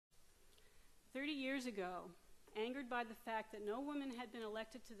30 years ago, angered by the fact that no woman had been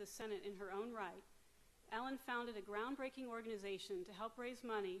elected to the Senate in her own right, Ellen founded a groundbreaking organization to help raise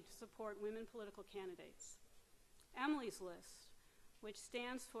money to support women political candidates. Emily's List, which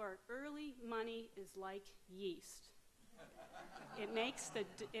stands for Early Money is Like Yeast. It makes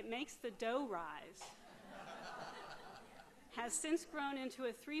the dough rise, has since grown into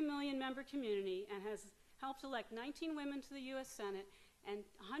a 3 million member community and has helped elect 19 women to the U.S. Senate and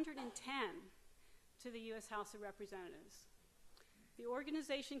 110 to the U.S. House of Representatives. The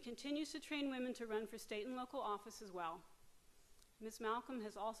organization continues to train women to run for state and local office as well. Ms. Malcolm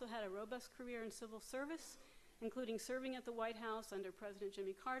has also had a robust career in civil service, including serving at the White House under President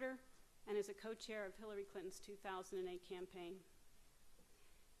Jimmy Carter and as a co-chair of Hillary Clinton's 2008 campaign.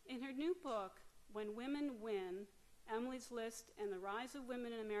 In her new book, When Women Win, Emily's List and the Rise of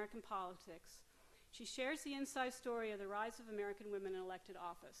Women in American Politics, she shares the inside story of the rise of American women in elected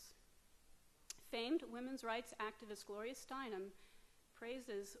office. Famed women's rights activist Gloria Steinem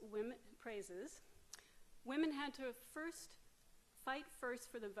praises women had to fight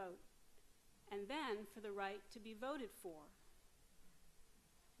first for the vote and then for the right to be voted for.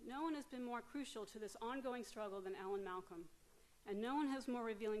 No one has been more crucial to this ongoing struggle than Ellen Malcolm, and no one has more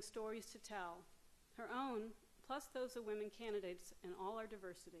revealing stories to tell, her own plus those of women candidates in all our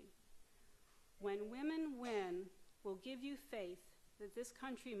diversity. When Women Win will give you faith that this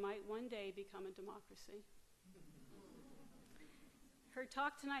country might one day become a democracy. Her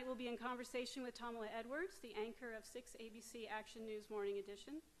talk tonight will be in conversation with Tamala Edwards, the anchor of 6 ABC Action News Morning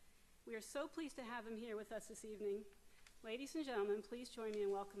Edition. We are so pleased to have him here with us this evening. Ladies and gentlemen, please join me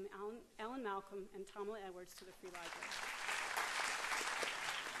in welcoming Ellen Malcolm and Tamala Edwards to the Free Library.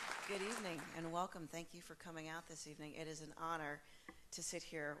 Good evening and welcome. Thank you for coming out this evening. It is an honor to sit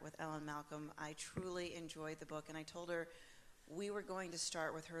here with Ellen Malcolm. I truly enjoyed the book, and I told her we were going to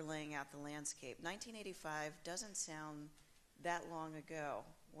start with her laying out the landscape. 1985 doesn't sound that long ago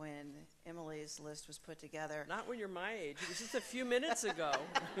when Emily's List was put together. Not when you're my age. It was just a few minutes ago.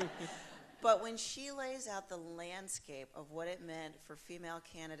 But when she lays out the landscape of what it meant for female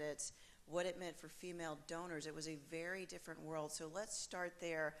candidates, what it meant for female donors, it was a very different world. So let's start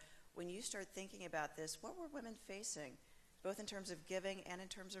there. When you start thinking about this, what were women facing, both in terms of giving and in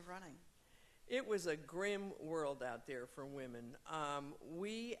terms of running? It was a grim world out there for women.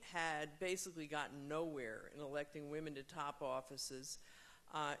 We had basically gotten nowhere in electing women to top offices.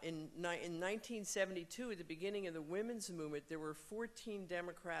 In 1972, at the beginning of the women's movement, there were 14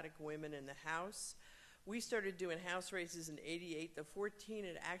 Democratic women in the House. We started doing House races in '88. The 14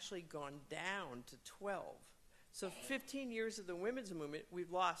 had actually gone down to 12. So 15 years of the women's movement,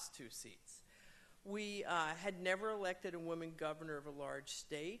 we've lost 2 seats. We had never elected a woman governor of a large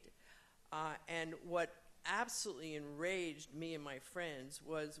state. And what absolutely enraged me and my friends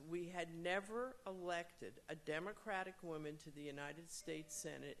was we had never elected a Democratic woman to the United States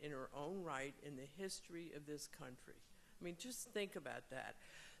Senate in her own right in the history of this country. I mean, just think about that.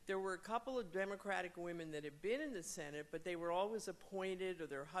 There were a couple of Democratic women that had been in the Senate, but they were always appointed or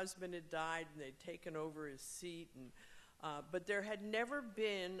their husband had died and they'd taken over his seat. But there had never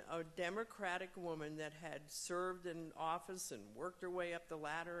been a Democratic woman that had served in office and worked her way up the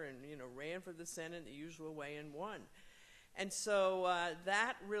ladder and, ran for the Senate the usual way and won. And so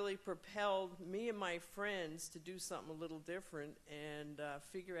that really propelled me and my friends to do something a little different and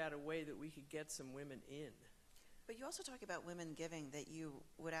figure out a way that we could get some women in. But you also talk about women giving, that you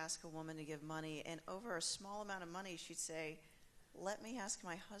would ask a woman to give money, and over a small amount of money, she'd say, let me ask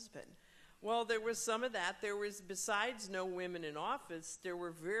my husband. Well, there was some of that. There was, besides no women in office, there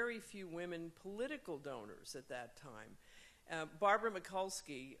were very few women political donors at that time. Barbara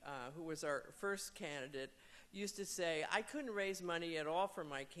Mikulski, who was our first candidate, used to say, I couldn't raise money at all for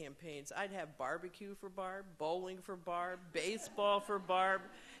my campaigns. I'd have barbecue for Barb, bowling for Barb, baseball for Barb,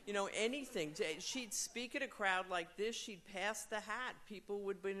 anything. She'd speak at a crowd like this. She'd pass the hat. People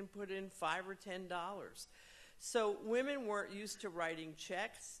would put in $5 or $10. So women weren't used to writing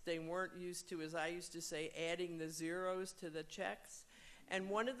checks. They weren't used to, as I used to say, adding the zeros to the checks. And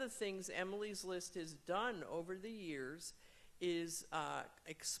one of the things Emily's List has done over the years is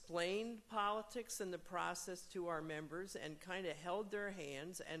explained politics and the process to our members and kind of held their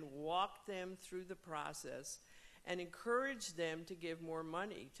hands and walked them through the process and encouraged them to give more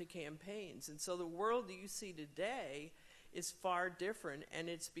money to campaigns. And so the world that you see today is far different, and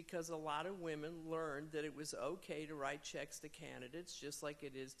it's because a lot of women learned that it was okay to write checks to candidates, just like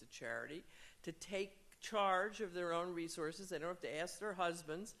it is to charity, to take charge of their own resources. They don't have to ask their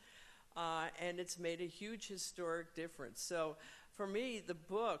husbands, and it's made a huge historic difference. So for me, the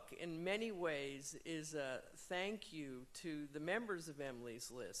book, in many ways, is a thank you to the members of Emily's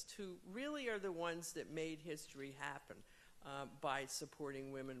List, who really are the ones that made history happen by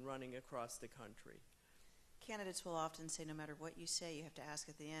supporting women running across the country. Candidates will often say, no matter what you say, you have to ask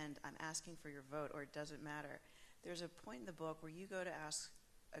at the end, I'm asking for your vote, or it doesn't matter. There's a point in the book where you go to ask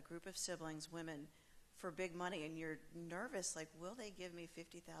a group of siblings, women, for big money, and you're nervous, like, will they give me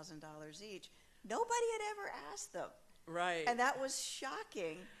 $50,000 each? Nobody had ever asked them. Right. And that was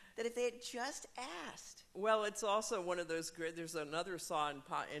shocking, that if they had just asked. Well, it's also one of those great, there's another saw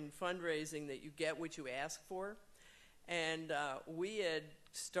in fundraising that you get what you ask for. And we had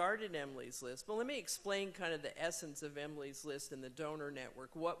started Emily's List. Well, let me explain kind of the essence of Emily's List and the donor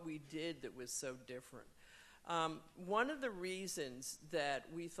network, what we did that was so different. One of the reasons that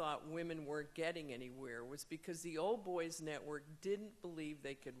we thought women weren't getting anywhere was because the Old Boys Network didn't believe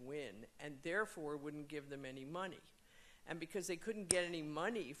they could win and therefore wouldn't give them any money. And because they couldn't get any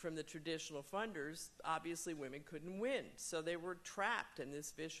money from the traditional funders, obviously women couldn't win. So they were trapped in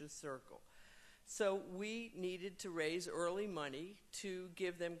this vicious circle. So we needed to raise early money to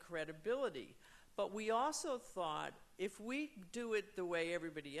give them credibility. But we also thought, if we do it the way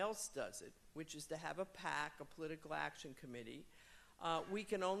everybody else does it, which is to have a PAC, a political action committee, we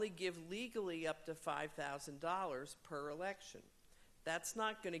can only give legally up to $5,000 per election. That's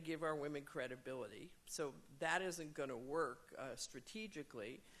not going to give our women credibility, so that isn't going to work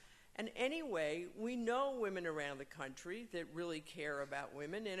strategically. And anyway, we know women around the country that really care about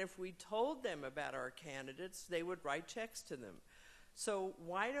women, and if we told them about our candidates, they would write checks to them. So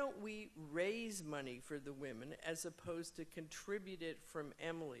why don't we raise money for the women as opposed to contribute it from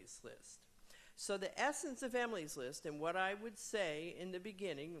Emily's List? So the essence of Emily's List, and what I would say in the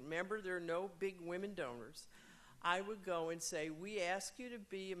beginning, remember there are no big women donors, I would go and say, we ask you to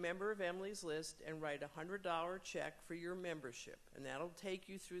be a member of Emily's List and write a $100 check for your membership, and that'll take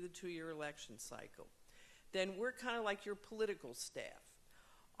you through the 2-year election cycle. Then we're kind of like your political staff.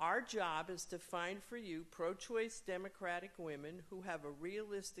 Our job is to find for you pro-choice Democratic women who have a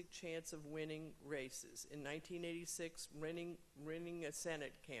realistic chance of winning races. In 1986, winning a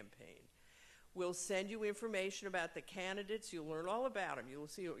Senate campaign. We'll send you information about the candidates. You'll learn all about them.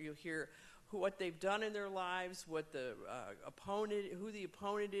 You'll hear what they've done in their lives, what the who the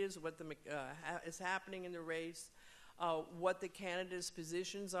opponent is, what is happening in the race, what the candidates'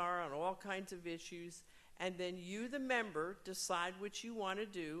 positions are on all kinds of issues, and then you, the member, decide what you want to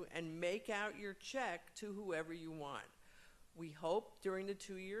do and make out your check to whoever you want. We hope during the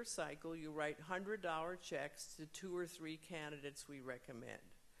 2-year cycle you write $100 checks to 2 or 3 candidates we recommend.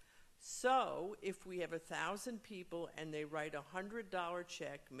 So if we have 1,000 people and they write a $100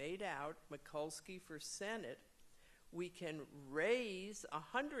 check made out, Mikulski for Senate, we can raise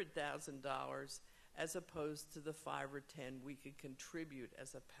 $100,000 as opposed to the 5 or 10 we could contribute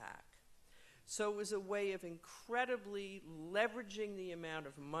as a PAC. So it was a way of incredibly leveraging the amount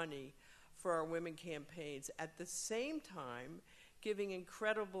of money for our women campaigns, at the same time giving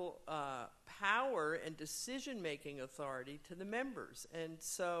incredible power and decision-making authority to the members. And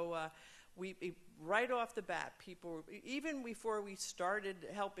so right off the bat, people, even before we started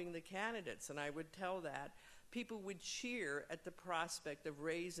helping the candidates, and I would tell that, people would cheer at the prospect of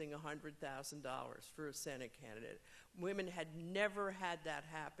raising $100,000 for a Senate candidate. Women had never had that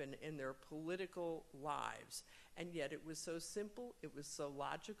happen in their political lives, and yet it was so simple, it was so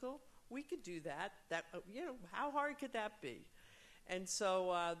logical. We could do that. How hard could that be? And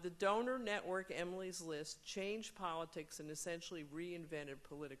so the donor network, Emily's List, changed politics and essentially reinvented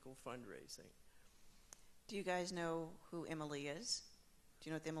political fundraising. Do you guys know who Emily is? Do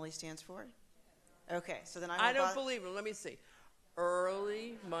you know what the Emily stands for? Okay, so then I don't believe it. Let me see.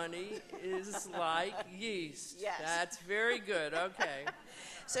 Early money is like yeast. Yes. That's very good. Okay.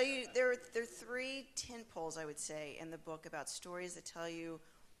 So there are 3 tentpoles, I would say, in the book about stories that tell you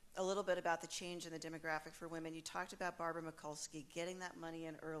a little bit about the change in the demographic for women. You talked about Barbara Mikulski getting that money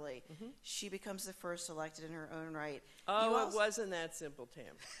in early. Mm-hmm. She becomes the first elected in her own right. Oh, it wasn't that simple,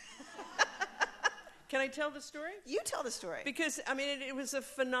 Tam. Can I tell the story? You tell the story. Because, I mean, it was a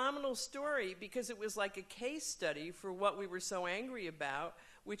phenomenal story because it was like a case study for what we were so angry about,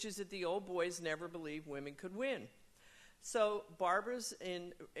 which is that the old boys never believed women could win. So Barbara's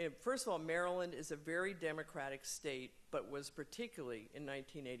first of all, Maryland is a very Democratic state, but was particularly in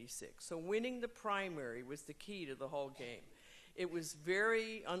 1986. So winning the primary was the key to the whole game. It was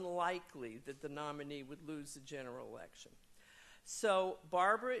very unlikely that the nominee would lose the general election. So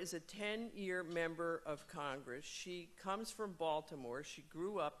Barbara is a 10-year member of Congress. She comes from Baltimore. She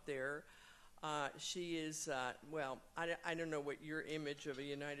grew up there. She is, well, I don't know what your image of a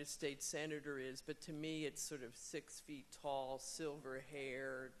United States Senator is, but to me it's sort of 6 feet tall, silver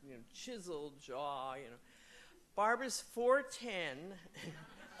hair, you know, chiseled jaw, you know. Barbara's 4'10".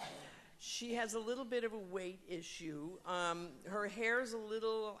 She has a little bit of a weight issue. Her hair's a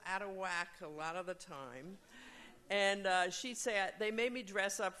little out of whack a lot of the time. And she'd say, they made me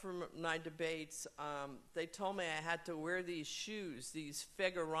dress up for my debates. They told me I had to wear these shoes, these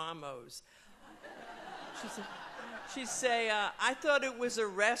Figuramos. She'd say, I thought it was a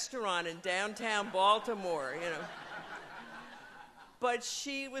restaurant in downtown Baltimore, you know. But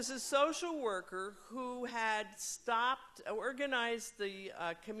she was a social worker who had organized the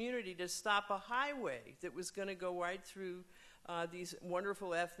community to stop a highway that was going to go right through these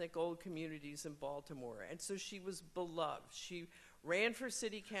wonderful ethnic old communities in Baltimore. And so she was beloved. She ran for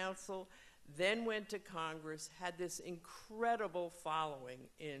city council, then went to Congress, had this incredible following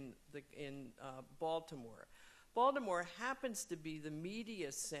in Baltimore. Baltimore happens to be the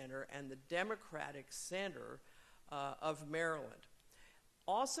media center and the Democratic center of Maryland.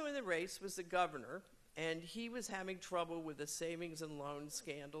 Also in the race was the governor, and he was having trouble with the savings and loan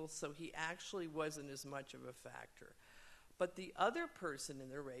scandal, so he actually wasn't as much of a factor. But the other person in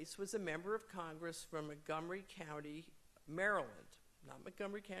the race was a member of Congress from Montgomery County, Maryland. Not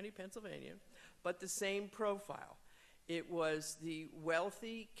Montgomery County, Pennsylvania, but the same profile. It was the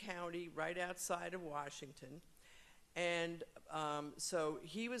wealthy county right outside of Washington, and so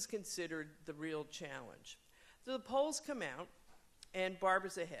he was considered the real challenge. So the polls come out, and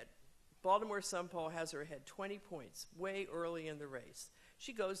Barbara's ahead. Baltimore Sun poll has her ahead 20 points, way early in the race.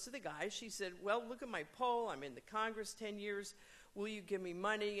 She goes to the guy. She said, well, look at my poll. I'm in the Congress 10 years. Will you give me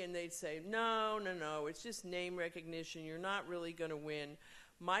money? And they'd say, no, it's just name recognition. You're not really going to win.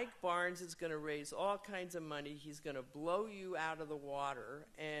 Mike Barnes is going to raise all kinds of money. He's going to blow you out of the water.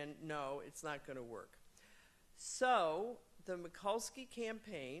 And no, it's not going to work. So the Mikulski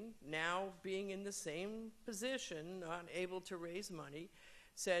campaign, now being in the same position, not able to raise money,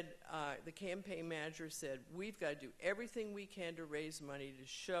 said, the campaign manager said, we've got to do everything we can to raise money to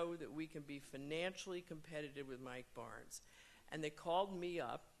show that we can be financially competitive with Mike Barnes. And they called me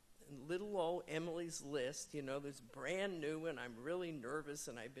up, and little old Emily's List, you know, this brand new, and I'm really nervous,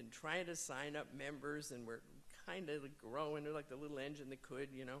 and I've been trying to sign up members, and we're kind of growing, like the little engine that could,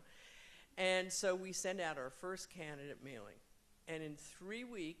 you know. And so we sent out our first candidate mailing. And in 3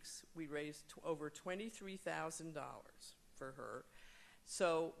 weeks, we raised over $23,000 for her.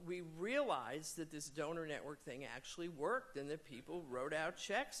 So we realized that this donor network thing actually worked, and that people wrote out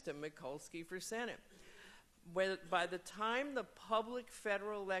checks to Mikulski for Senate. By the time the public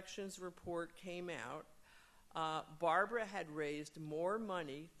federal elections report came out, Barbara had raised more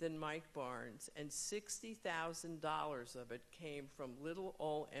money than Mike Barnes, and $60,000 of it came from little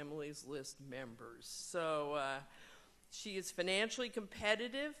old Emily's List members. So she is financially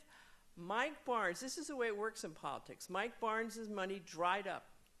competitive. Mike Barnes, this is the way it works in politics. Mike Barnes' money dried up.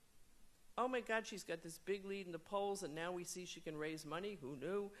 Oh my God, she's got this big lead in the polls, and now we see she can raise money. Who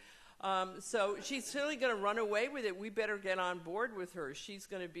knew? So she's really going to run away with it. We better get on board with her. She's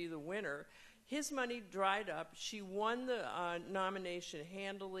going to be the winner. His money dried up. She won the nomination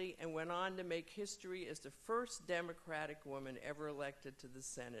handily and went on to make history as the first Democratic woman ever elected to the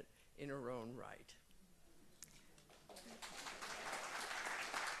Senate in her own right.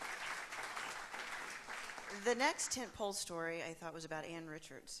 The next tentpole story I thought was about Ann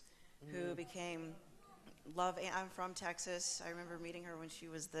Richards, who became I'm from Texas. I remember meeting her when she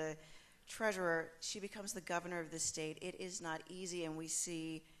was the treasurer. She becomes the governor of the state. It is not easy, and we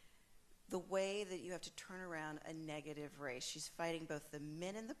see the way that you have to turn around a negative race. She's fighting both the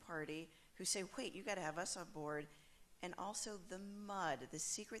men in the party who say, wait, you got to have us on board, and also the mud, the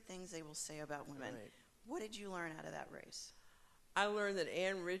secret things they will say about women. Right. What did you learn out of that race? I learned that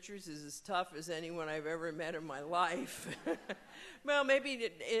Ann Richards is as tough as anyone I've ever met in my life. Well, maybe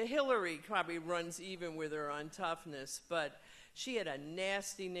Hillary probably runs even with her on toughness, but she had a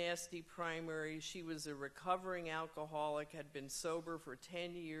nasty, nasty primary. She was a recovering alcoholic, had been sober for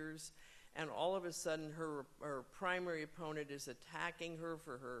 10 years, and all of a sudden her primary opponent is attacking her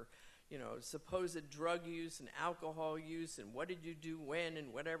for her, you know, supposed drug use and alcohol use and what did you do when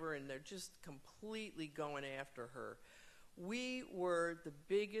and whatever, and they're just completely going after her. We were the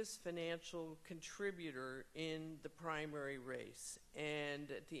biggest financial contributor in the primary race.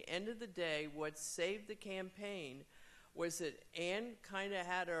 And at the end of the day, what saved the campaign was that Ann kind of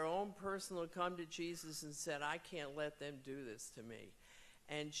had her own personal come to Jesus and said, I can't let them do this to me.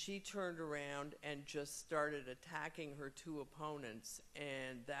 And she turned around and just started attacking her two opponents,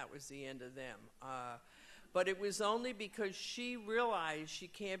 and that was the end of them. But it was only because she realized she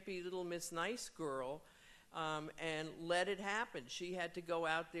can't be little Miss Nice Girl and let it happen. She had to go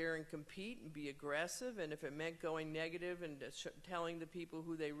out there and compete and be aggressive, and if it meant going negative and telling the people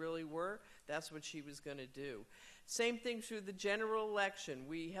who they really were, that's what she was going to do. Same thing through the general election.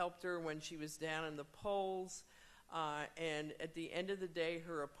 We helped her when she was down in the polls, and at the end of the day,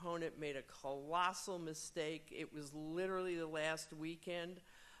 her opponent made a colossal mistake. It was literally the last weekend,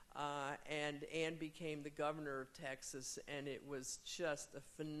 and Ann became the governor of Texas, and it was just a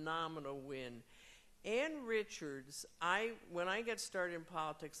phenomenal win. Ann Richards, when I got started in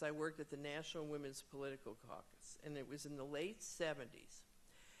politics, I worked at the National Women's Political Caucus, and it was in the late 70s.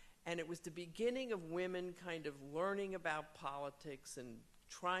 And it was the beginning of women kind of learning about politics and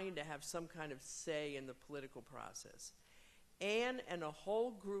trying to have some kind of say in the political process. Ann and a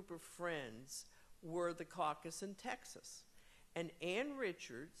whole group of friends were the caucus in Texas. And Ann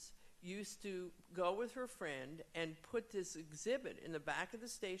Richards used to go with her friend and put this exhibit in the back of the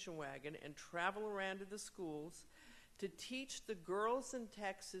station wagon and travel around to the schools to teach the girls in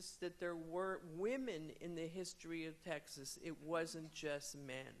Texas that there were women in the history of Texas. It wasn't just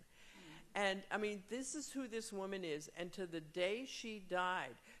men. And I mean, this is who this woman is. And to the day she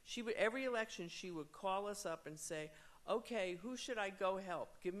died, every election she would call us up and say, okay, who should I go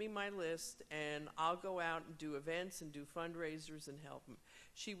help? Give me my list, and I'll go out and do events and do fundraisers and help them.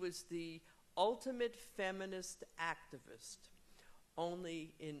 She was the ultimate feminist activist.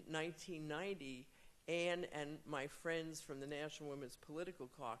 Only in 1990, Ann and my friends from the National Women's Political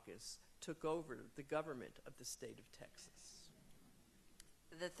Caucus took over the government of the state of Texas.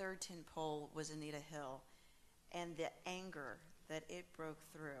 The third tin pole was Anita Hill, and the anger that it broke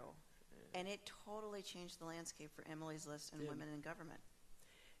through, and it totally changed the landscape for Emily's List and women in government.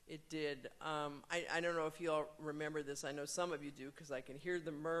 It did. I don't know if you all remember this. I know some of you do because I can hear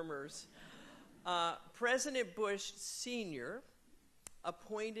the murmurs. President Bush Sr.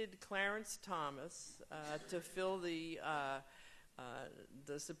 appointed Clarence Thomas to fill the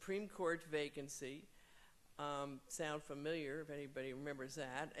Supreme Court vacancy. Sound familiar if anybody remembers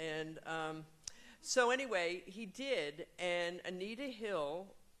that. And so anyway, he did, and Anita Hill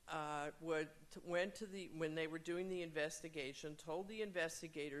went to when they were doing the investigation, told the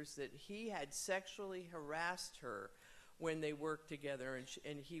investigators that he had sexually harassed her when they worked together,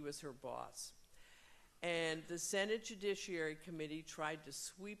 and he was her boss. And the Senate Judiciary Committee tried to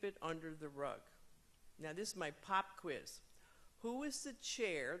sweep it under the rug. Now, this is my pop quiz. Who is the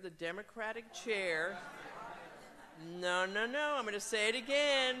chair, the Democratic chair? No, I'm going to say it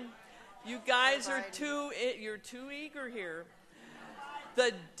again. You guys are you're too eager here.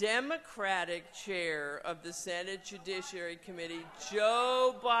 The Democratic chair of the Senate Judiciary Committee,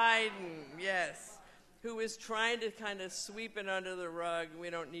 Joe Biden, yes, who is trying to kind of sweep it under the rug. We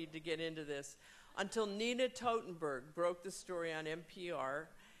don't need to get into this. Until Nina Totenberg broke the story on NPR,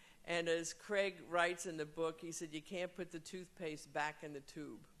 and as Craig writes in the book, he said, you can't put the toothpaste back in the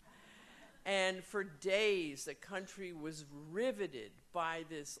tube. And for days, the country was riveted by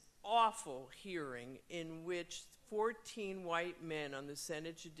this awful hearing in which 14 white men on the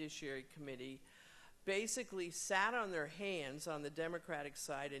Senate Judiciary Committee basically sat on their hands on the Democratic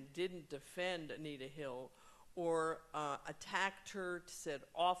side and didn't defend Anita Hill or attacked her, said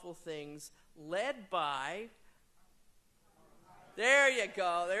awful things, led by, there you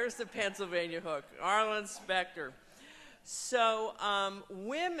go, there's the Pennsylvania hook, Arlen Specter. So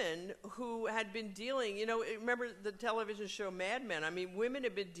women who had been dealing, remember the television show Mad Men? I mean, women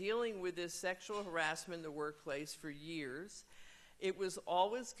have been dealing with this sexual harassment in the workplace for years. It was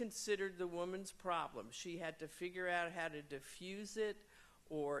always considered the woman's problem. She had to figure out how to diffuse it,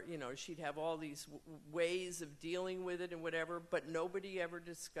 or, she'd have all these ways of dealing with it and whatever, but nobody ever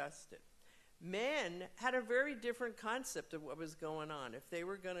discussed it. Men had a very different concept of what was going on. If they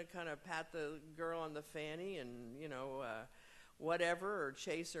were going to kind of pat the girl on the fanny and, whatever, or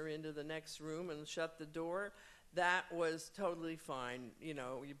chase her into the next room and shut the door, that was totally fine. You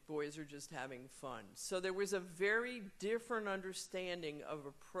boys are just having fun. So there was a very different understanding of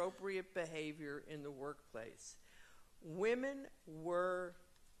appropriate behavior in the workplace. Women were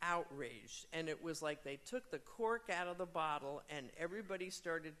outraged, and it was like they took the cork out of the bottle, and everybody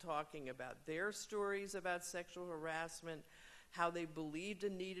started talking about their stories about sexual harassment, how they believed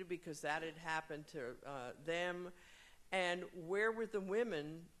Anita because that had happened to them, and where were the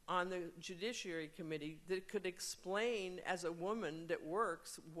women on the Judiciary Committee that could explain, as a woman that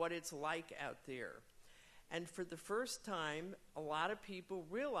works, what it's like out there. And for the first time, a lot of people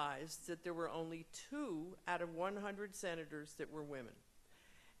realized that there were only 2 out of 100 senators that were women.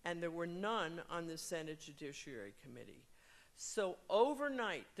 And there were none on the Senate Judiciary Committee. So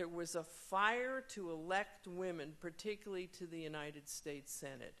overnight, there was a fire to elect women, particularly to the United States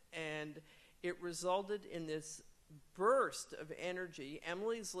Senate. And it resulted in this burst of energy.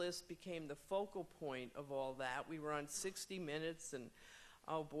 Emily's List became the focal point of all that. We were on 60 Minutes, and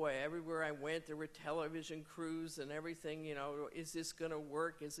oh boy, everywhere I went, there were television crews and everything, you know, is this going to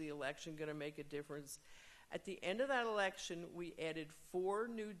work? Is the election going to make a difference? At the end of that election, we added 4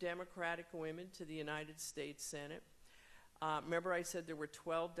 new Democratic women to the United States Senate. Remember I said there were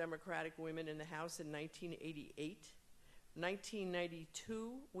 12 Democratic women in the House in 1988?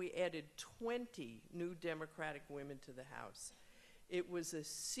 1992, we added 20 new Democratic women to the House. It was a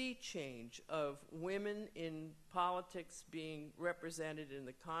sea change of women in politics being represented in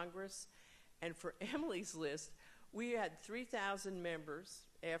the Congress. And for Emily's List, we had 3,000 members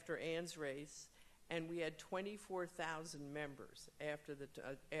after Ann's race, and we had 24,000 members after the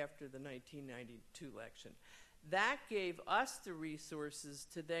 1992 election. That gave us the resources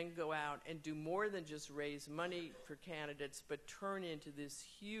to then go out and do more than just raise money for candidates, but turn into this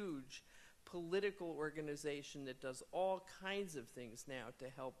huge political organization that does all kinds of things now to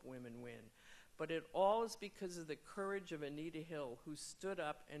help women win. But it all is because of the courage of Anita Hill, who stood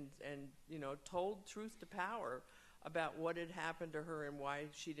up and you know, told truth to power about what had happened to her and why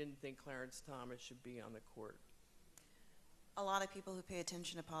she didn't think Clarence Thomas should be on the court. A lot of people who pay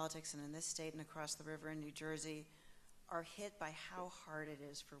attention to politics, and in this state and across the river in New Jersey, are hit by how hard it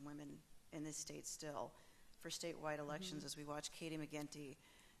is for women in this state still for statewide elections, as we watch Katie McGinty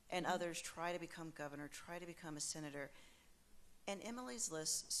and others try to become governor, try to become a senator. And Emily's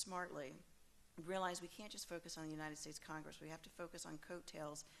List, smartly, realized we can't just focus on the United States Congress. We have to focus on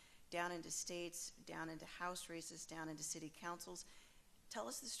coattails down into states, down into House races, down into city councils. Tell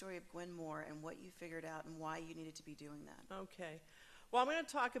us the story of Gwen Moore and what you figured out and why you needed to be doing that. Okay. Well, I'm going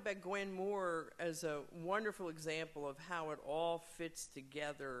to talk about Gwen Moore as a wonderful example of how it all fits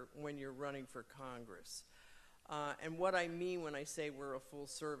together when you're running for Congress. And what I mean when I say we're a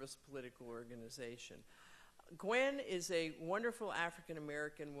full-service political organization. Gwen is a wonderful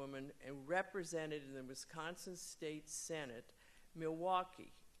African-American woman and represented in the Wisconsin State Senate,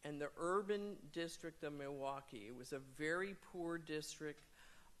 Milwaukee, and the urban district of Milwaukee. It was a very poor district.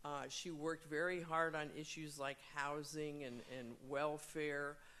 She worked very hard on issues like housing and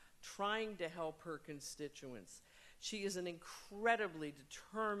welfare, trying to help her constituents. She is an incredibly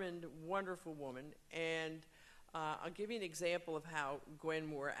determined, wonderful woman, and I'll give you an example of how Gwen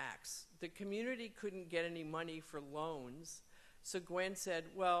Moore acts. The community couldn't get any money for loans, so Gwen said,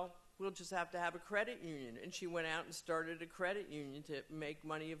 well, we'll just have to have a credit union. And she went out and started a credit union to make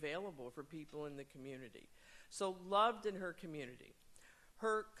money available for people in the community. So loved in her community.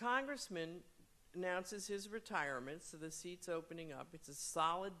 Her congressman announces his retirement, so the seat's opening up. It's a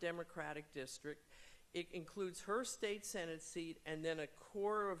solid Democratic district. It includes her state Senate seat and then a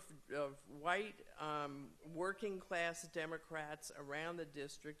core of white working class Democrats around the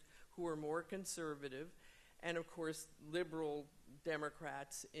district who are more conservative, and of course liberal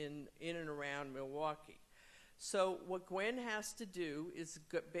Democrats in and around Milwaukee. So what Gwen has to do is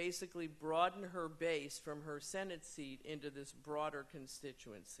basically broaden her base from her Senate seat into this broader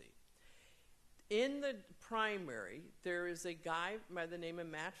constituency. In the primary, there is a guy by the name of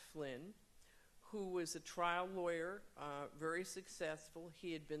Matt Flynn, who was a trial lawyer, very successful.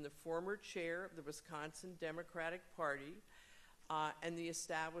 He had been the former chair of the Wisconsin Democratic Party, and the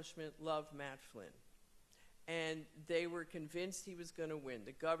establishment loved Matt Flynn. And they were convinced he was going to win.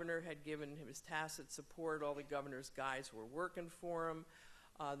 The governor had given him his tacit support. All the governor's guys were working for him.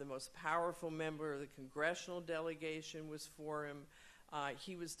 The most powerful member of the congressional delegation was for him.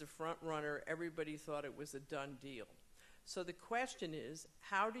 He was the front runner. Everybody thought it was a done deal. So the question is,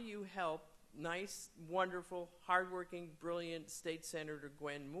 how do you help nice, wonderful, hardworking, brilliant State Senator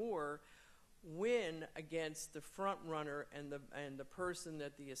Gwen Moore win against the front runner and the person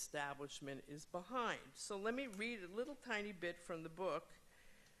that the establishment is behind? So let me read a little tiny bit from the book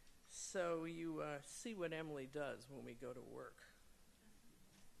so you see what Emily does when we go to work.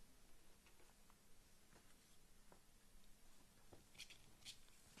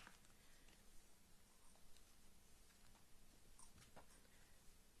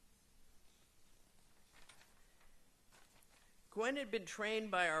 Gwen had been trained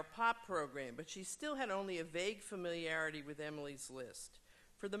by our POP program, but she still had only a vague familiarity with Emily's List.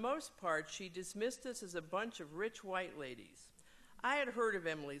 For the most part, she dismissed us as a bunch of rich white ladies. I had heard of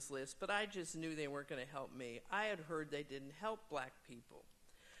Emily's List, but I just knew they weren't going to help me. I had heard they didn't help black people.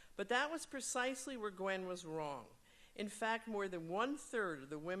 But that was precisely where Gwen was wrong. In fact, more than 1/3 of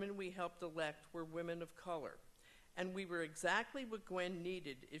the women we helped elect were women of color. And we were exactly what Gwen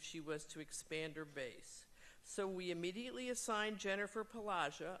needed if she was to expand her base. So we immediately assigned Jennifer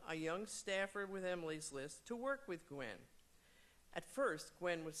Palaja, a young staffer with Emily's List, to work with Gwen. At first,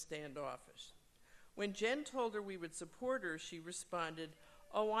 Gwen was standoffish. When Jen told her we would support her, she responded,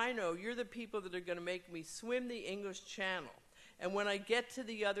 "Oh, I know, you're the people that are going to make me swim the English Channel. And when I get to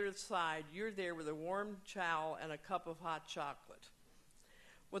the other side, you're there with a warm towel and a cup of hot chocolate."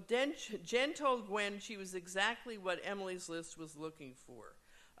 Well, then Jen told Gwen she was exactly what Emily's List was looking for,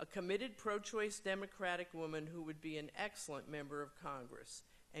 a committed pro-choice Democratic woman who would be an excellent member of Congress.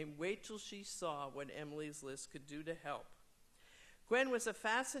 And wait till she saw what Emily's List could do to help. Gwen was a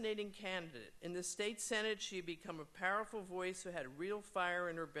fascinating candidate. In the state Senate, she had become a powerful voice who had real fire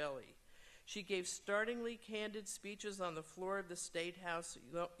in her belly. She gave startlingly candid speeches on the floor of the State House,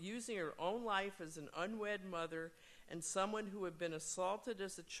 using her own life as an unwed mother and someone who had been assaulted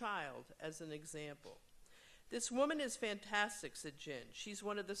as a child as an example. "This woman is fantastic," said Jen. "She's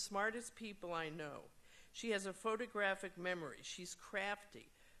one of the smartest people I know. She has a photographic memory. She's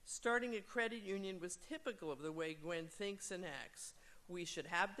crafty. Starting a credit union was typical of the way Gwen thinks and acts. We should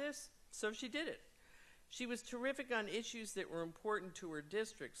have this," so she did it. She was terrific on issues that were important to her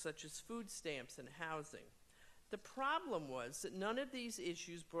district, such as food stamps and housing. The problem was that none of these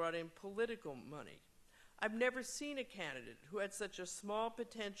issues brought in political money. I've never seen a candidate who had such a small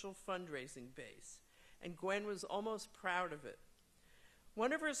potential fundraising base, and Gwen was almost proud of it.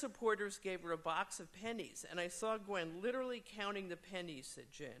 One of her supporters gave her a box of pennies, and I saw Gwen literally counting the pennies,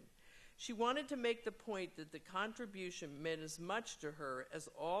 said Jen. She wanted to make the point that the contribution meant as much to her as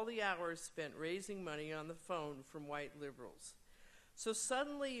all the hours spent raising money on the phone from white liberals. So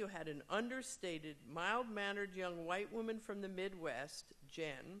suddenly you had an understated, mild-mannered young white woman from the Midwest,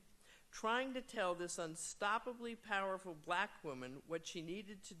 Jen, trying to tell this unstoppably powerful black woman what she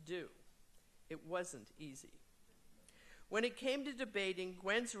needed to do. It wasn't easy. When it came to debating,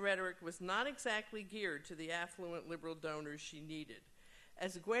 Gwen's rhetoric was not exactly geared to the affluent liberal donors she needed.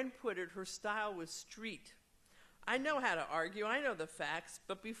 As Gwen put it, her style was street. I know how to argue, I know the facts,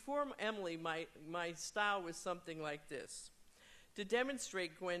 but before Emily, my style was something like this. To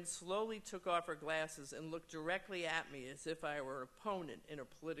demonstrate, Gwen slowly took off her glasses and looked directly at me as if I were an opponent in a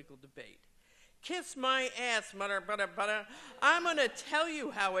political debate. "Kiss my ass, mother, butter, butter. I'm going to tell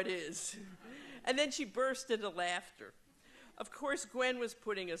you how it is." And then she burst into laughter. Of course, Gwen was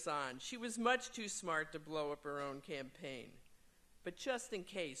putting us on. She was much too smart to blow up her own campaign. But just in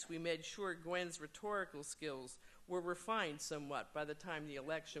case, we made sure Gwen's rhetorical skills were refined somewhat by the time the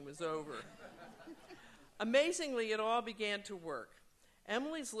election was over. Amazingly, it all began to work.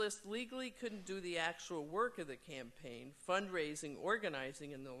 Emily's List legally couldn't do the actual work of the campaign, fundraising,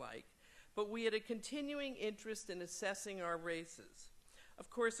 organizing, and the like, but we had a continuing interest in assessing our races.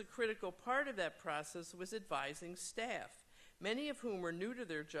 Of course, a critical part of that process was advising staff, many of whom were new to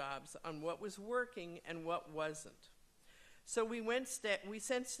their jobs, on what was working and what wasn't. So we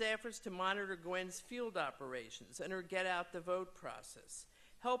sent staffers to monitor Gwen's field operations and her get-out-the-vote process,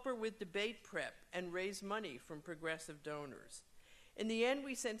 help her with debate prep, and raise money from progressive donors. In the end,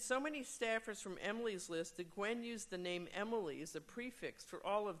 we sent so many staffers from Emily's List that Gwen used the name Emily as a prefix for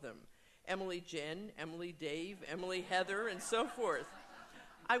all of them. Emily Jen, Emily Dave, Emily Heather, and so forth.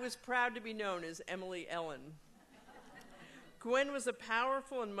 I was proud to be known as Emily Ellen. Gwen was a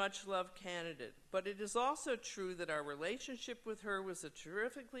powerful and much-loved candidate, but it is also true that our relationship with her was a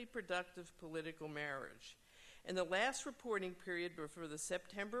terrifically productive political marriage. In the last reporting period before the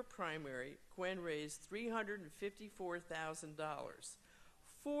September primary, Gwen raised $354,000,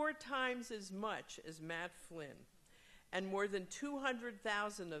 4 times as much as Matt Flynn, and more than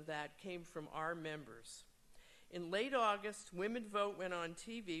 $200,000 of that came from our members. In late August, Women Vote went on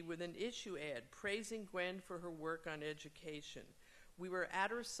TV with an issue ad praising Gwen for her work on education. We were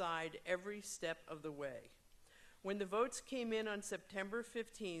at her side every step of the way. When the votes came in on September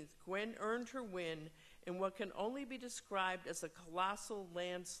 15th, Gwen earned her win in what can only be described as a colossal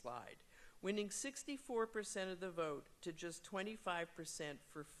landslide, winning 64% of the vote to just 25%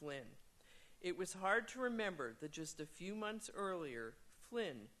 for Flynn. It was hard to remember that just a few months earlier,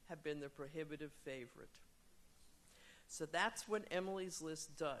 Flynn had been the prohibitive favorite. So that's what Emily's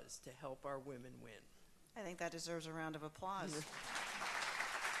List does to help our women win. I think that deserves a round of applause.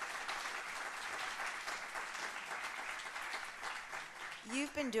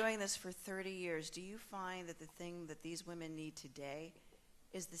 You've been doing this for 30 years. Do you find that the thing that these women need today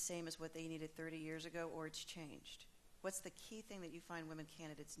is the same as what they needed 30 years ago, or it's changed? What's the key thing that you find women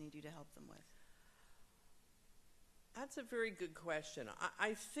candidates need you to help them with? That's a very good question.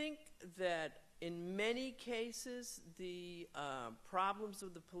 I think that in many cases, the problems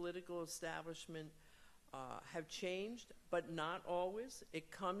of the political establishment have changed, but not always.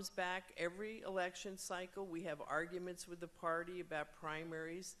 It comes back every election cycle. We have arguments with the party about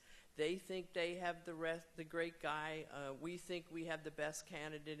primaries. They think they have the great guy. We think we have the best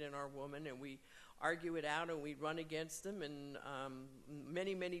candidate in our woman, and we argue it out and we run against them, and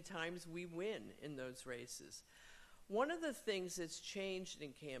many, many times we win in those races. One of the things that's changed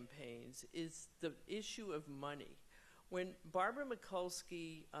in campaigns is the issue of money. When Barbara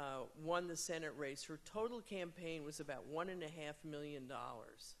Mikulski won the Senate race, her total campaign was about $1.5 million.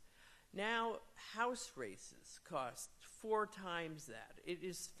 Now, House races cost 4 times that. It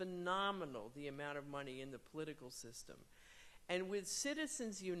is phenomenal, the amount of money in the political system. And with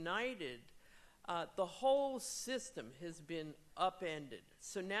Citizens United, the whole system has been upended.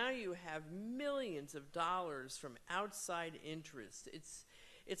 So now you have millions of dollars from outside interests.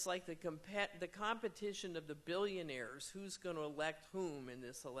 It's like the competition of the billionaires, who's going to elect whom in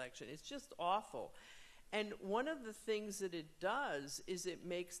this election. It's just awful. And one of the things that it does is it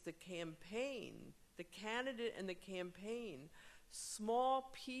makes the campaign, the candidate and the campaign,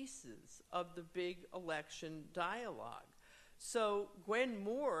 small pieces of the big election dialogue. So Gwen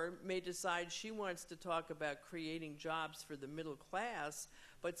Moore may decide she wants to talk about creating jobs for the middle class,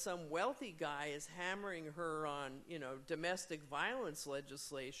 but some wealthy guy is hammering her on, domestic violence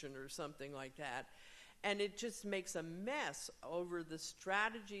legislation or something like that. And it just makes a mess over the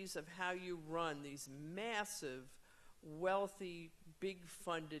strategies of how you run these massive, wealthy,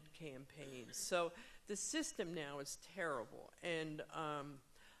 big-funded campaigns. So the system now is terrible. And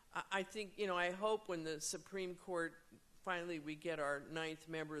I think, I hope when the Supreme Court, finally we get our 9th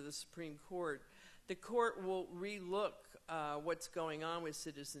member of the Supreme Court, the court will relook what's going on with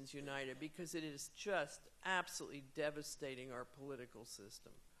Citizens United, because it is just absolutely devastating our political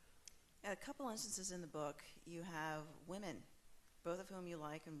system. A couple instances in the book, you have women, both of whom you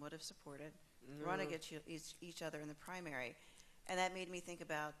like and would have supported, run against each other in the primary. And that made me think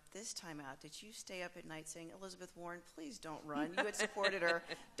about this time out. Did you stay up at night saying, Elizabeth Warren, please don't run? You had supported her.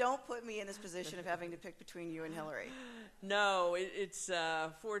 Don't put me in this position of having to pick between you and Hillary. No, it's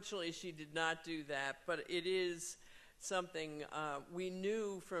fortunately she did not do that, but it is something we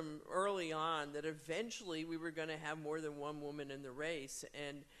knew from early on, that eventually we were going to have more than one woman in the race.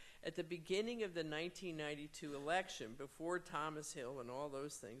 And at the beginning of the 1992 election, before Thomas Hill and all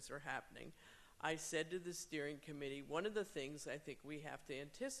those things are happening, I said to the steering committee, one of the things I think we have to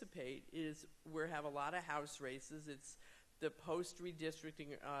anticipate is we have a lot of House races. It's the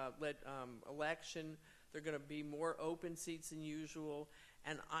post-redistricting election. There are going to be more open seats than usual.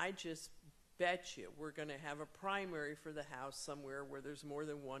 And I just bet you we're going to have a primary for the House somewhere where there's more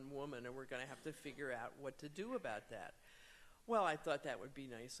than one woman, and we're going to have to figure out what to do about that. Well, I thought that would be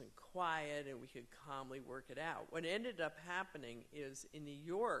nice and quiet, and we could calmly work it out. What ended up happening is in New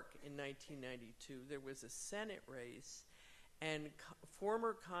York in 1992, there was a Senate race, and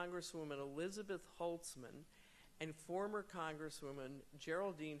former Congresswoman Elizabeth Holtzman and former Congresswoman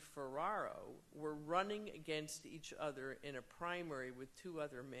Geraldine Ferraro were running against each other in a primary with 2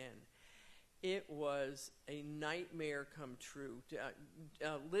 other men. It was a nightmare come true.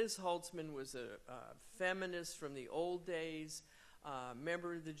 Liz Holtzman was a feminist from the old days,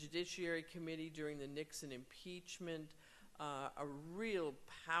 member of the Judiciary Committee during the Nixon impeachment, a real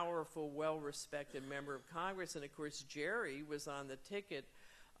powerful, well-respected member of Congress. And, of course, Jerry was on the ticket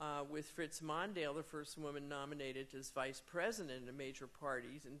with Fritz Mondale, the first woman nominated as vice president in major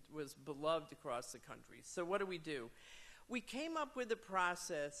parties, and was beloved across the country. So what do? We came up with a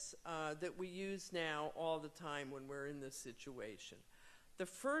process that we use now all the time when we're in this situation. The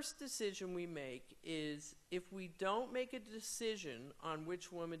first decision we make is, if we don't make a decision on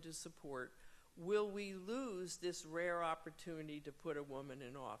which woman to support, will we lose this rare opportunity to put a woman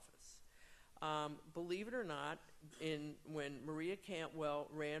in office? Believe it or not, when Maria Cantwell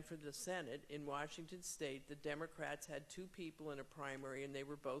ran for the Senate in Washington State, the Democrats had 2 people in a primary, and they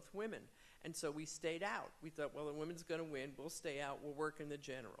were both women. And so we stayed out. We thought, well, the woman's going to win. We'll stay out. We'll work in the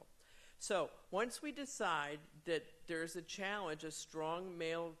general. So once we decide that there's a challenge, a strong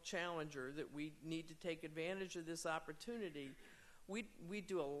male challenger, that we need to take advantage of this opportunity, we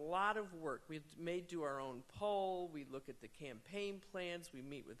do a lot of work. We may do our own poll. We look at the campaign plans. We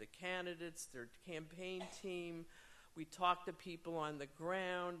meet with the candidates, their campaign team. We talk to people on the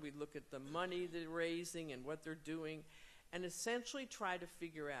ground. We look at the money they're raising and what they're doing, and essentially try to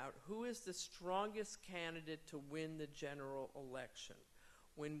figure out who is the strongest candidate to win the general election.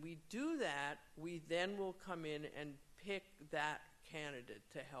 When we do that, we then will come in and pick that candidate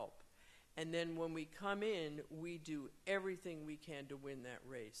to help. And then when we come in, we do everything we can to win that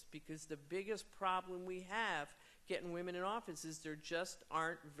race, because the biggest problem we have getting women in office is there just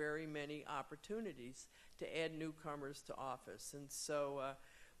aren't very many opportunities to add newcomers to office. And so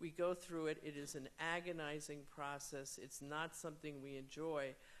we go through it. It is an agonizing process. It's not something we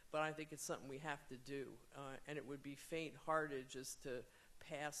enjoy, but I think it's something we have to do. And it would be faint-hearted just to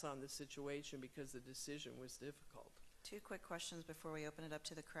pass on the situation because the decision was difficult. 2 quick questions before we open it up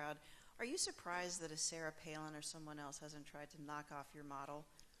to the crowd. Are you surprised that a Sarah Palin or someone else hasn't tried to knock off your model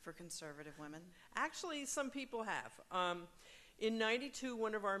for conservative women? Actually, some people have. In '92,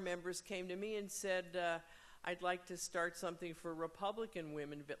 one of our members came to me and said, I'd like to start something for Republican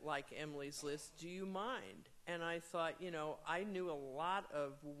women like Emily's List. Do you mind? And I thought, you know, I knew a lot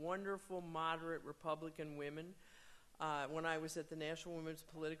of wonderful, moderate Republican women when I was at the National Women's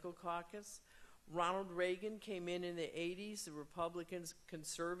Political Caucus. Ronald Reagan came in the 80s. The Republicans,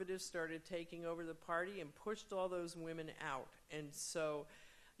 conservatives started taking over the party and pushed all those women out. And so,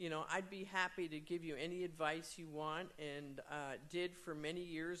 you know, I'd be happy to give you any advice you want, and did for many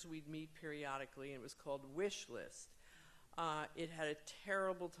years. We'd meet periodically, and it was called Wish List. It had a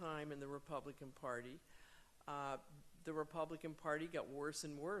terrible time in the Republican Party. The Republican Party got worse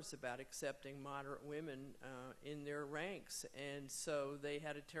and worse about accepting moderate women in their ranks, and so they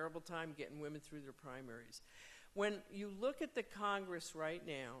had a terrible time getting women through their primaries. When you look at the Congress right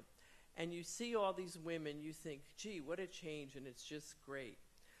now, and you see all these women, you think, gee, what a change, and it's just great.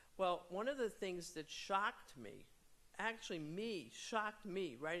 Well, one of the things that shocked me, shocked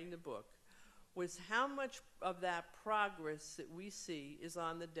me writing the book, was how much of that progress that we see is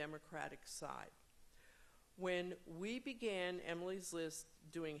on the Democratic side. When we began Emily's List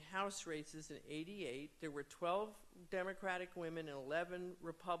doing House races in '88, there were 12 Democratic women and 11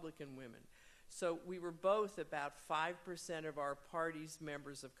 Republican women. So we were both about 5% of our party's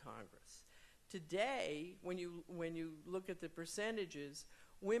members of Congress. Today, when you look at the percentages,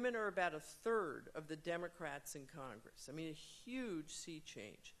 women are about 1/3 of the Democrats in Congress. I mean, a huge sea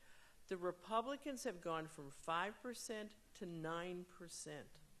change. The Republicans have gone from 5% to 9%.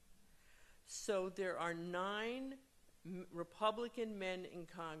 So there are 9 Republican men in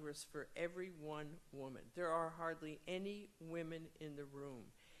Congress for every 1 woman. There are hardly any women in the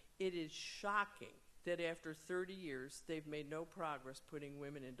room. It is shocking that after 30 years, they've made no progress putting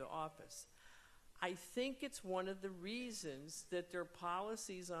women into office. I think it's one of the reasons that their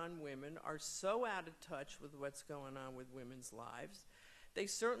policies on women are so out of touch with what's going on with women's lives. They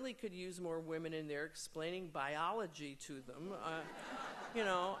certainly could use more women in there explaining biology to them, you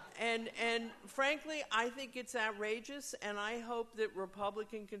know, and frankly, I think it's outrageous, and I hope that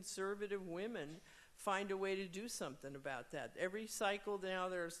Republican conservative women find a way to do something about that. Every cycle now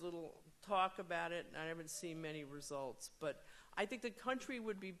there's little talk about it, and I haven't seen many results, but I think the country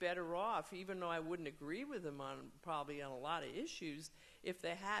would be better off, even though I wouldn't agree with them probably on a lot of issues, if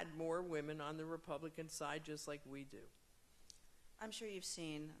they had more women on the Republican side just like we do. I'm sure you've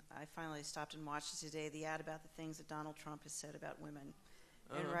seen, I finally stopped and watched it today, the ad about the things that Donald Trump has said about women.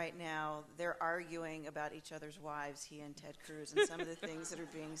 And right now, they're arguing about each other's wives, he and Ted Cruz, and some of the things that are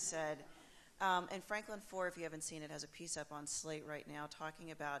being said. And Franklin Foer, if you haven't seen it, has a piece up on Slate right now talking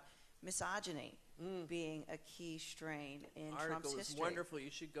about misogyny being a key strain in Trump's history. Article is wonderful.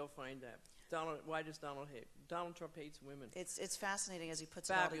 You should go find that. Why does Donald hate? Donald Trump hates women. It's fascinating as he puts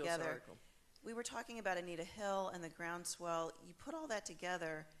Fabulous it all together. Article. We were talking about Anita Hill and the groundswell. You put all that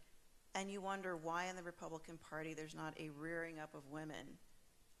together, and you wonder why in the Republican Party there's not a rearing up of women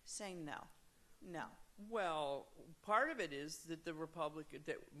saying no. Well, part of it is that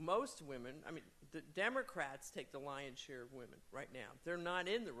that most women, I mean, the Democrats take the lion's share of women right now. They're not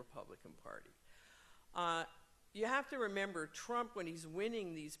in the Republican Party. You have to remember, Trump, when he's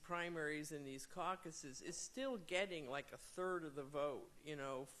winning these primaries and these caucuses, is still getting like 1/3 of the vote,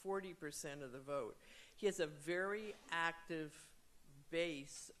 40% of the vote. He has a very active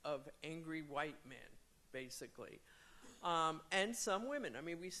base of angry white men, basically. And some women. I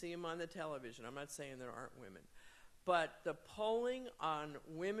mean, we see them on the television. I'm not saying there aren't women. But the polling on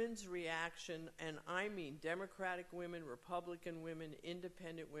women's reaction, and I mean Democratic women, Republican women,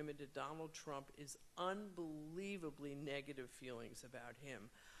 independent women to Donald Trump, is unbelievably negative feelings about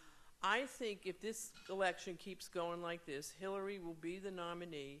him. I think if this election keeps going like this, Hillary will be the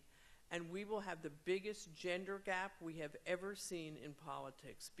nominee, and we will have the biggest gender gap we have ever seen in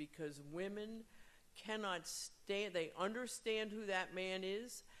politics, because women cannot stand, they understand who that man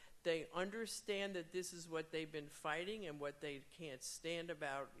is. They understand that this is what they've been fighting and what they can't stand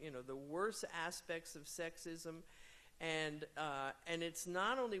about, the worst aspects of sexism. And it's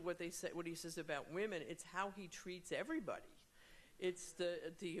not only what he says about women, it's how he treats everybody. It's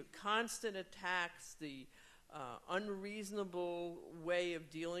the constant attacks, the unreasonable way of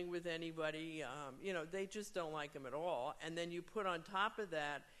dealing with anybody. They just don't like him at all. And then you put on top of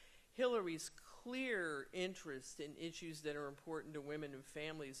that Hillary's clear interest in issues that are important to women and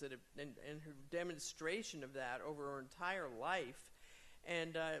families and her demonstration of that over her entire life.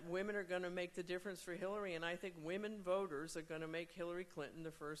 And women are going to make the difference for Hillary, and I think women voters are going to make Hillary Clinton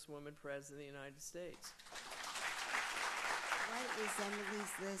the first woman president of the United States. What is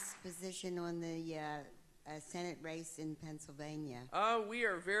Emily's List's position on the Senate race in Pennsylvania? Oh, we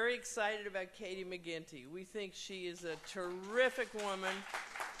are very excited about Katie McGinty. We think she is a terrific woman.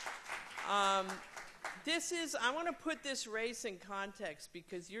 I want to put this race in context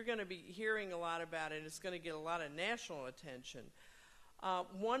because you're going to be hearing a lot about it. It's going to get a lot of national attention.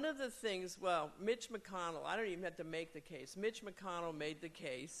 One of the things, Mitch McConnell, I don't even have to make the case. Mitch McConnell made the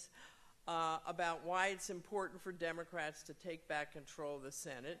case about why it's important for Democrats to take back control of the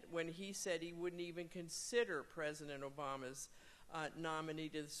Senate when he said he wouldn't even consider President Obama's nominee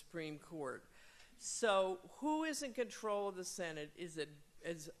to the Supreme Court. So who is in control of the Senate is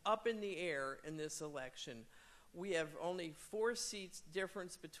up in the air in this election. We have only 4 seats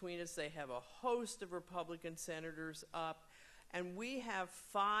difference between us. They have a host of Republican senators up. And we have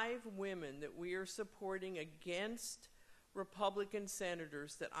 5 women that we are supporting against Republican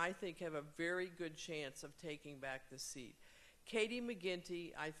senators that I think have a very good chance of taking back the seat. Katie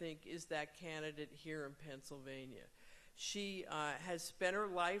McGinty, I think, is that candidate here in Pennsylvania. She has spent her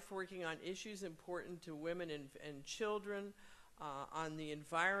life working on issues important to women and children, on the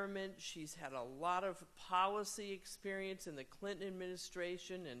environment. She's had a lot of policy experience in the Clinton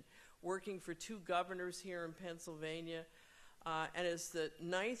administration and working for 2 governors here in Pennsylvania. And as the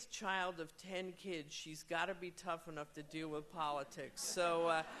 9th child of 10 kids, she's got to be tough enough to deal with politics.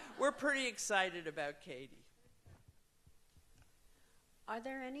 So we're pretty excited about Katie. Are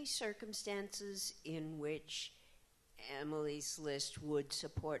there any circumstances in which Emily's List would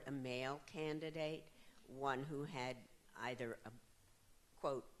support a male candidate, one who had either a,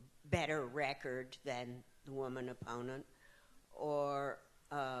 quote, better record than the woman opponent, or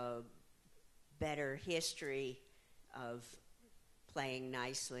a better history of playing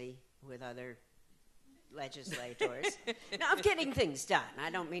nicely with other legislators? No, I'm getting things done. I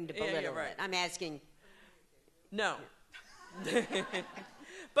don't mean to belittle right. it. I'm asking. No.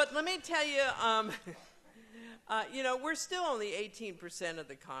 But let me tell you, we're still only 18% of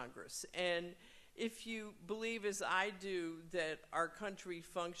the Congress. And if you believe, as I do, that our country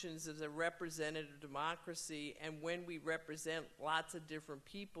functions as a representative democracy, and when we represent lots of different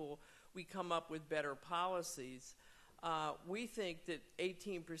people, we come up with better policies, we think that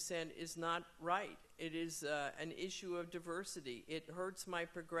 18% is not right. It is an issue of diversity. It hurts my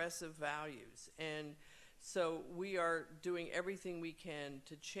progressive values. And so we are doing everything we can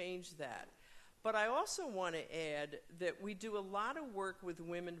to change that. But I also want to add that we do a lot of work with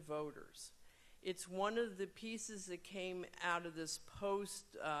women voters. It's one of the pieces that came out of this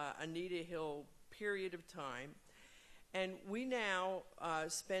post-Anita Hill period of time. And we now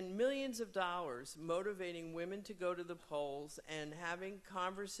spend millions of dollars motivating women to go to the polls and having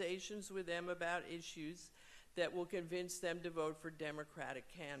conversations with them about issues that will convince them to vote for Democratic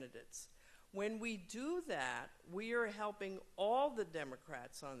candidates. When we do that, we are helping all the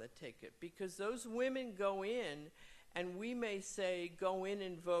Democrats on the ticket, because those women go in, and we may say, go in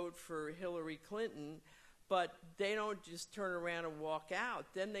and vote for Hillary Clinton, but they don't just turn around and walk out.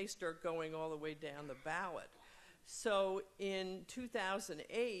 Then they start going all the way down the ballot. So in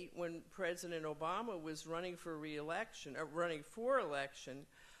 2008, when President Obama was running for election,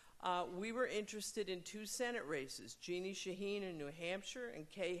 we were interested in 2 Senate races, Jeannie Shaheen in New Hampshire and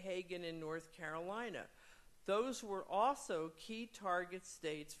Kay Hagan in North Carolina. Those were also key target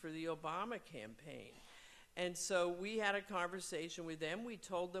states for the Obama campaign. And so we had a conversation with them. We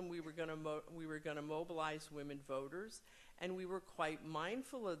told them we were going to mobilize women voters, and we were quite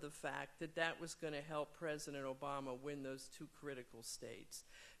mindful of the fact that that was going to help President Obama win those 2 critical states.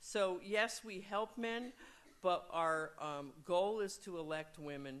 So yes, we help men, but our goal is to elect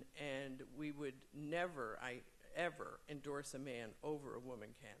women, and we would never, ever endorse a man over a woman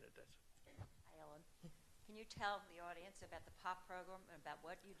candidate. Hi, Ellen. Can you tell the audience about the POP program and about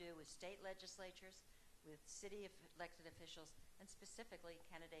what you do with state legislatures, with city elected officials, and specifically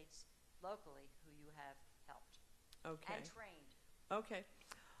candidates locally who you have helped and trained? Okay.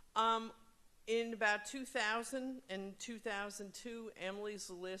 In about 2000 and 2002, Emily's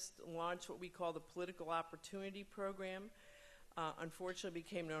List launched what we call the Political Opportunity Program. Unfortunately,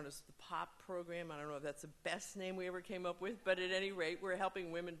 became known as the POP program. I don't know if that's the best name we ever came up with, but at any rate, we're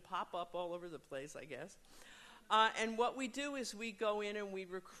helping women pop up all over the place, I guess. And what we do is we go in and we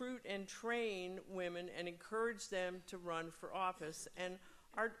recruit and train women and encourage them to run for office. And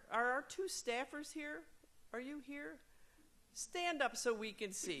are our two staffers here? Are you here? Stand up so we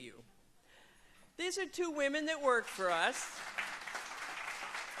can see you. These are two women that work for us.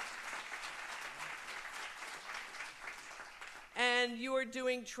 And you are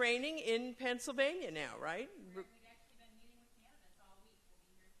doing training in Pennsylvania now, right? We've actually been meeting with candidates all week. We'll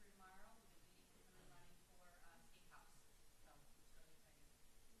be here through tomorrow. We've been meeting with them and running for State House.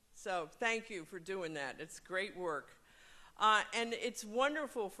 So it's really exciting. So thank you for doing that. It's great work. And it's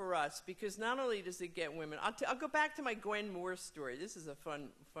wonderful for us because not only does it get women, I'll go back to my Gwen Moore story. This is a fun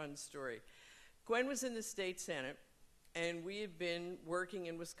story. Gwen was in the state Senate, and we had been working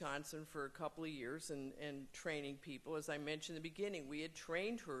in Wisconsin for a couple of years and training people. As I mentioned in the beginning, we had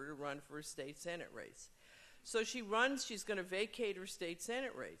trained her to run for a state Senate race. So she runs, she's going to vacate her state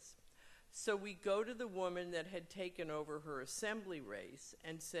Senate race. So we go to the woman that had taken over her assembly race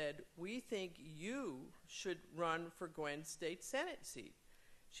and said, we think you should run for Gwen's state Senate seat.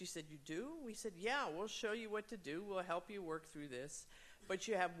 She said, you do? We said, yeah, we'll show you what to do. We'll help you work through this. But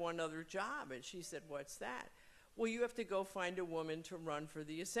you have one other job. And she said, what's that? Well, you have to go find a woman to run for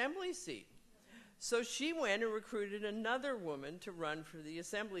the assembly seat. So she went and recruited another woman to run for the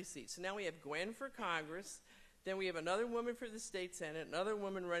assembly seat. So now we have Gwen for Congress, then we have another woman for the state Senate, another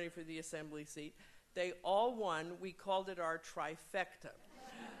woman running for the assembly seat. They all won. We called it our trifecta.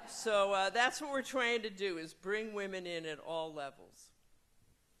 So that's what we're trying to do, is bring women in at all levels.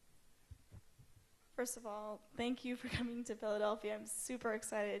 First of all, thank you for coming to Philadelphia. I'm super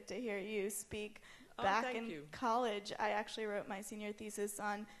excited to hear you speak. Oh, Back thank in you. college, I actually wrote my senior thesis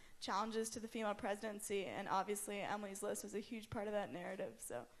on challenges to the female presidency, and obviously Emily's List was a huge part of that narrative.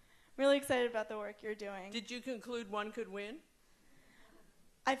 So I'm really excited about the work you're doing. Did you conclude one could win?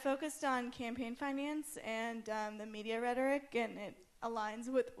 I focused on campaign finance and the media rhetoric, and it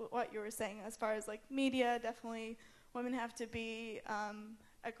aligns with what you were saying as far as like media. Definitely women have to be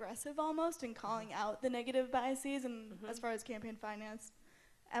aggressive almost in calling out the negative biases, and as far as campaign finance,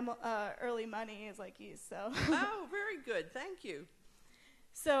 early money is like you. So Oh, very good. Thank you.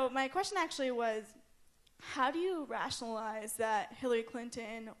 So my question actually was, how do you rationalize that Hillary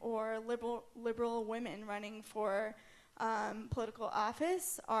Clinton or liberal women running for political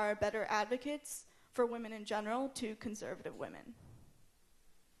office are better advocates for women in general to conservative women?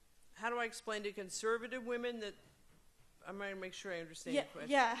 How do I explain to conservative women that, I'm going to make sure I understand Yeah, your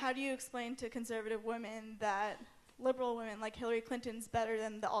question. yeah. How do you explain to conservative women that liberal women like Hillary Clinton's better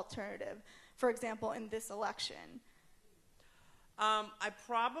than the alternative, for example, in this election? I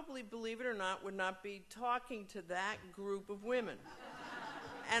probably, believe it or not, would not be talking to that group of women.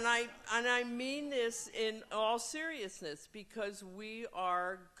 And I mean this in all seriousness, because we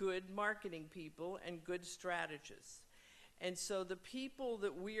are good marketing people and good strategists. And so the people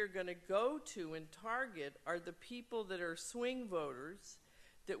that we are going to go to and target are the people that are swing voters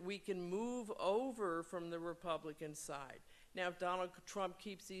that we can move over from the Republican side. Now, if Donald Trump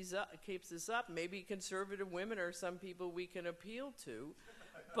keeps this up, maybe conservative women are some people we can appeal to.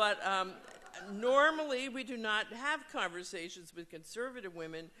 But normally we do not have conversations with conservative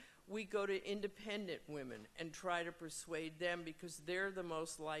women. We go to independent women and try to persuade them because they're the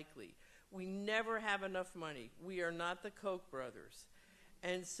most likely. We never have enough money. We are not the Koch brothers.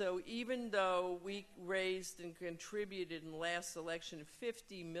 And so even though we raised and contributed in the last election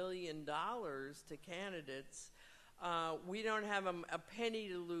 $50 million to candidates, we don't have a penny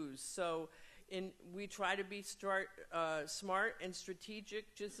to lose. So we try to be smart and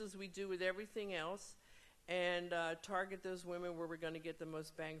strategic, just as we do with everything else, and target those women where we're going to get the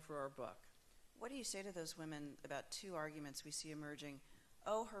most bang for our buck. What do you say to those women about two arguments we see emerging?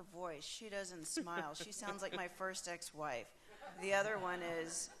 Oh, her voice, she doesn't smile. She sounds like my first ex-wife. The other one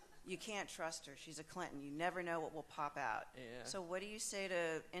is, you can't trust her. She's a Clinton. You never know what will pop out. Yeah. So what do you say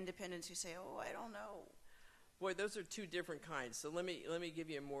to independents who say, oh, I don't know? Boy, those are two different kinds. So let me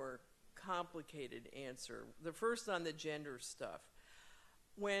give you a more complicated answer. The first on the gender stuff.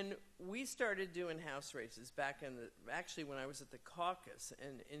 When we started doing house races back actually when I was at the caucus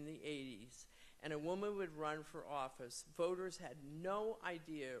in the 80s, and a woman would run for office, voters had no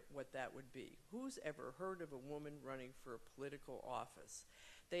idea what that would be. Who's ever heard of a woman running for a political office?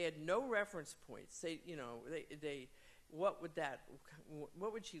 They had no reference points. What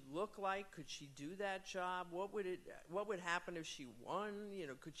would she look like? Could she do that job? What would happen if she won?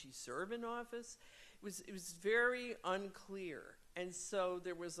 Could she serve in office? It was very unclear. And so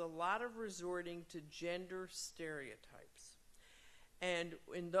there was a lot of resorting to gender stereotypes. And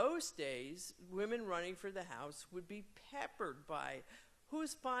in those days, women running for the House would be peppered by,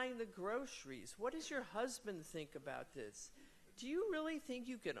 Who's buying the groceries? What does your husband think about this? Do you really think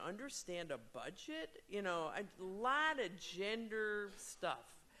you can understand a budget? You know, a lot of gender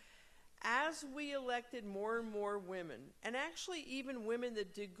stuff. As we elected more and more women, and actually even women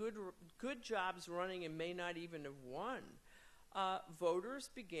that did good jobs running and may not even have won, voters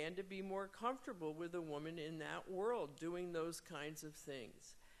began to be more comfortable with a woman in that world doing those kinds of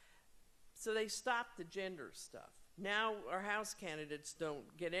things. So they stopped the gender stuff. Now our House candidates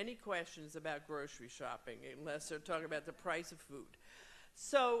don't get any questions about grocery shopping unless they're talking about the price of food.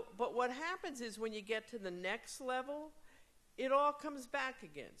 So, but what happens is when you get to the next level, it all comes back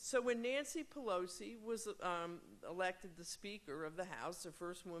again. So when Nancy Pelosi was elected the Speaker of the House, the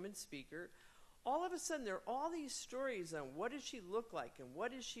first woman Speaker, all of a sudden there are all these stories on what does she look like and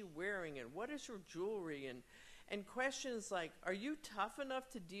what is she wearing and what is her jewelry and questions like, are you tough enough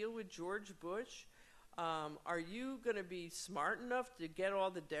to deal with George Bush? Are you going to be smart enough to get all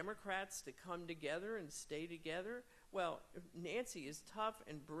the Democrats to come together and stay together? Well, Nancy is tough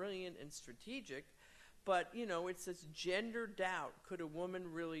and brilliant and strategic, but, you know, it's this gender doubt. Could a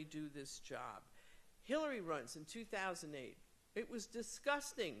woman really do this job? Hillary runs in 2008. It was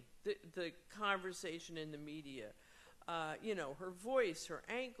disgusting, the conversation in the media. You know, her voice, her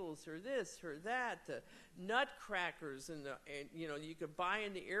ankles, her this, her that, the nutcrackers and you know, you could buy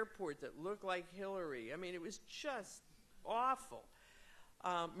in the airport that looked like Hillary. I mean, it was just awful.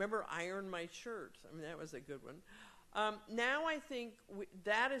 Remember Iron My Shirt? I mean, that was a good one. Now I think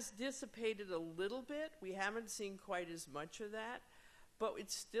that has dissipated a little bit. We haven't seen quite as much of that, but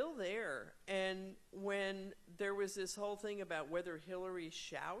it's still there. And when there was this whole thing about whether Hillary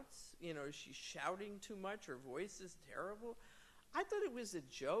shouts, you know, she's shouting too much, her voice is terrible, I thought it was a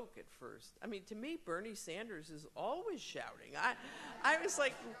joke at first. I mean, to me, Bernie Sanders is always shouting. I was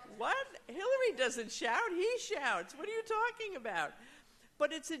like, what? Hillary doesn't shout, he shouts. What are you talking about?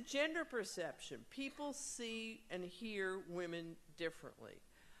 But it's a gender perception. People see and hear women differently.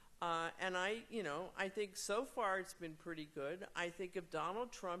 And I think so far it's been pretty good. I think if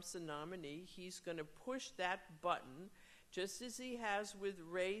Donald Trump's the nominee, he's going to push that button, just as he has with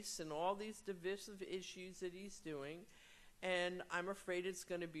race and all these divisive issues that he's doing. And I'm afraid it's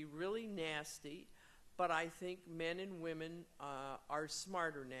going to be really nasty. But I think men and women are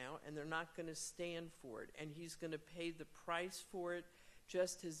smarter now, and they're not going to stand for it. And he's going to pay the price for it,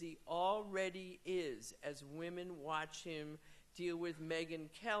 just as he already is, as women watch him deal with Megyn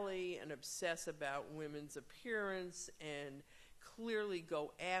Kelly and obsess about women's appearance and clearly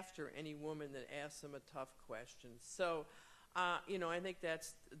go after any woman that asks him a tough question. So, you know, I think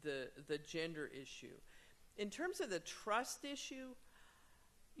that's the gender issue. In terms of the trust issue,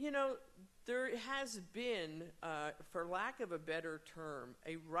 you know, there has been, for lack of a better term,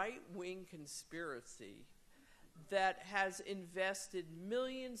 a right-wing conspiracy that has invested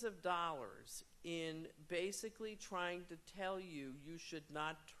millions of dollars in basically trying to tell you you should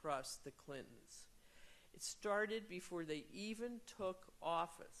not trust the Clintons. It started before they even took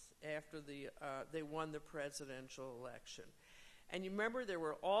office, after they won the presidential election. And you remember there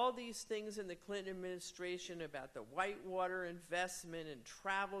were all these things in the Clinton administration about the Whitewater investment and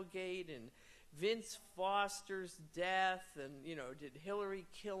Travelgate and Vince Foster's death and, you know, did Hillary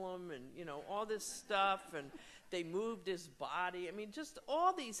kill him and, you know, all this stuff, and they moved his body. I mean, just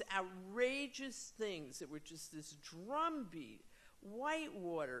all these outrageous things that were just this drumbeat.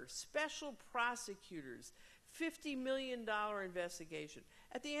 Whitewater, special prosecutors, $50 million investigation.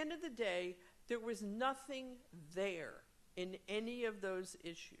 At the end of the day, there was nothing there in any of those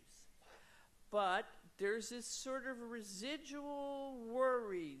issues. But there's this sort of residual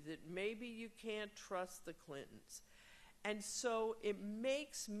worry that maybe you can't trust the Clintons. And so it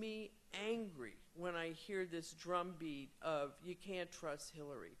makes me angry when I hear this drumbeat of you can't trust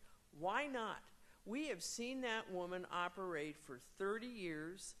Hillary. Why not? We have seen that woman operate for 30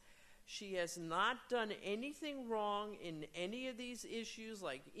 years. She has not done anything wrong in any of these issues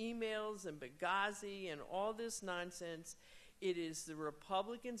like emails and Benghazi and all this nonsense. It is the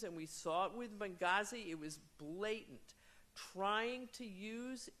Republicans, and we saw it with Benghazi, it was blatant, trying to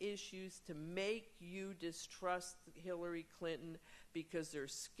use issues to make you distrust Hillary Clinton because they're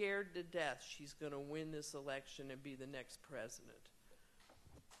scared to death she's going to win this election and be the next president.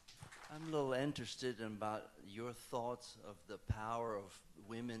 I'm a little interested in about your thoughts of the power of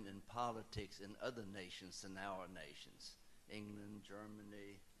women in politics in other nations than our nations, England,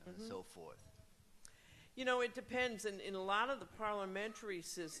 Germany, and so forth. You know, it depends. In a lot of the parliamentary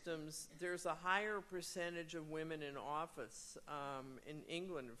systems, there's a higher percentage of women in office. In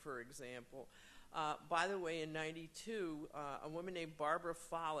England, for example. By the way, in '92, a woman named Barbara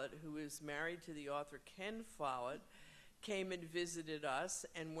Follett, who is married to the author Ken Follett, came and visited us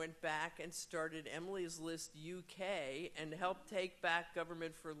and went back and started Emily's List UK and helped take back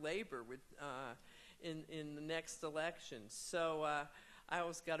Government for Labor with, in the next election. So I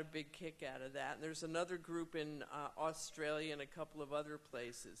always got a big kick out of that. And there's another group in Australia and a couple of other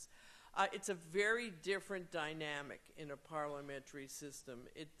places. It's a very different dynamic in a parliamentary system.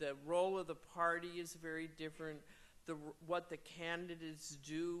 The role of the party is very different. What the candidates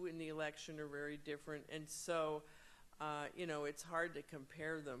do in the election are very different. And so, you know, it's hard to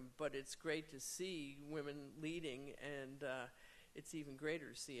compare them, but it's great to see women leading, and it's even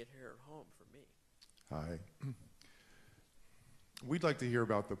greater to see it here at home for me. Hi. We'd like to hear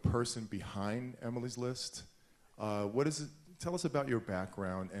about the person behind Emily's List. What is it? Tell us about your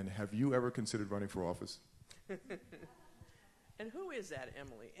background, and have you ever considered running for office? And who is that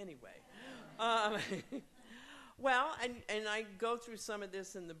Emily, anyway? Well, and I go through some of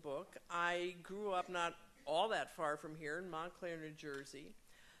this in the book. I grew up not all that far from here in Montclair, New Jersey,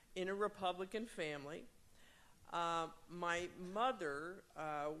 in a Republican family. My mother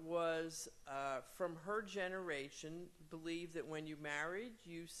was, from her generation, believed that when you married,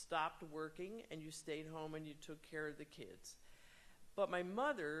 you stopped working and you stayed home and you took care of the kids. But my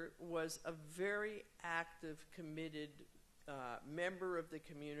mother was a very active, committed member of the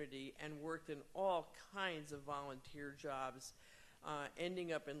community and worked in all kinds of volunteer jobs,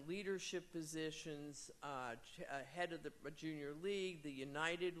 ending up in leadership positions, head of the Junior League, the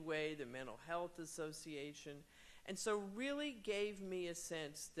United Way, the Mental Health Association, and so really gave me a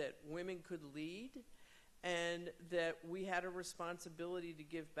sense that women could lead and that we had a responsibility to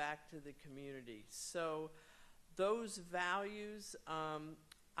give back to the community. So those values,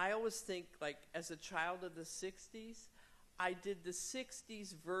 I always think, like, as a child of the 60s, I did the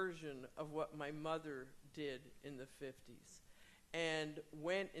 60s version of what my mother did in the 50s and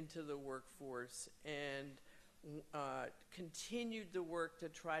went into the workforce and continued the work to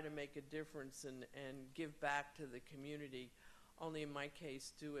try to make a difference and give back to the community, only in my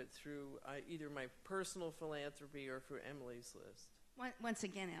case do it through either my personal philanthropy or through Emily's List. Once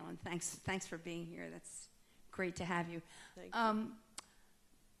again, Ellen, thanks for being here. That's great to have you. Thank you.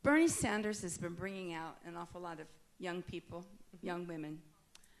 Bernie Sanders has been bringing out an awful lot of young people, young women,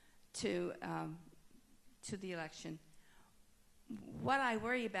 to the election. What I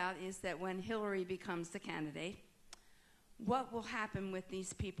worry about is that when Hillary becomes the candidate, what will happen with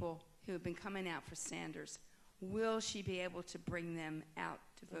these people who have been coming out for Sanders? Will she be able to bring them out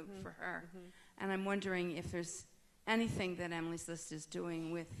to vote for her? And I'm wondering if there's anything that Emily's List is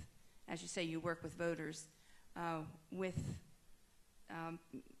doing with, as you say, you work with voters, with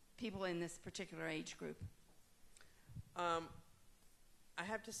people in this particular age group. I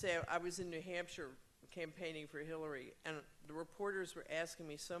have to say, I was in New Hampshire campaigning for Hillary, and the reporters were asking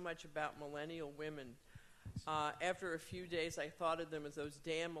me so much about millennial women. After a few days, I thought of them as those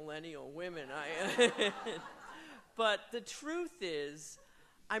damn millennial women. But the truth is,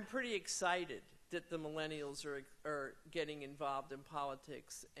 I'm pretty excited that the millennials are getting involved in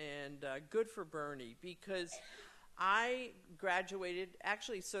politics, and good for Bernie, because I graduated,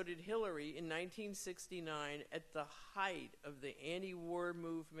 actually so did Hillary, in 1969 at the height of the anti-war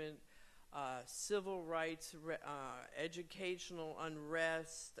movement, civil rights, educational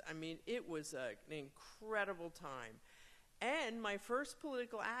unrest. I mean, it was an incredible time. And my first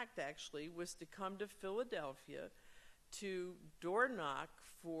political act, actually, was to come to Philadelphia to door knock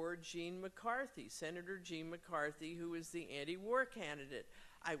for Gene McCarthy, Senator Gene McCarthy, who was the anti-war candidate.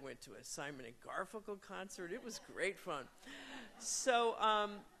 I went to a Simon & Garfunkel concert. It was great fun. So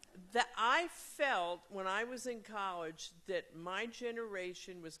that I felt when I was in college that my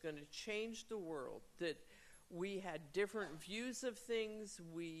generation was going to change the world, that we had different views of things.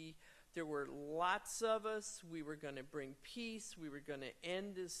 There were lots of us. We were going to bring peace. We were going to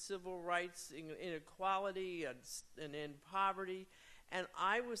end this civil rights inequality and end poverty. And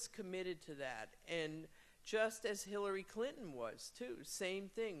I was committed to that. And just as Hillary Clinton was, too. Same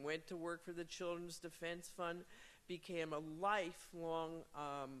thing. Went to work for the Children's Defense Fund, became a lifelong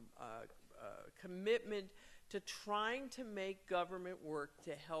commitment to trying to make government work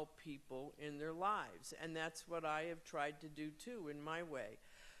to help people in their lives. And that's what I have tried to do, too, in my way.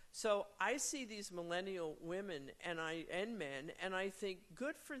 So I see these millennial women and men, and I think,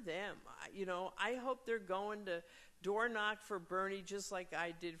 good for them. You know, I hope they're going to door knock for Bernie just like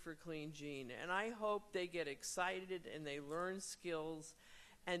I did for Clean Jean. And I hope they get excited and they learn skills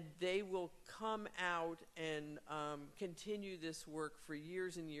and they will come out and continue this work for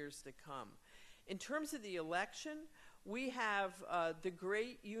years and years to come. In terms of the election, we have the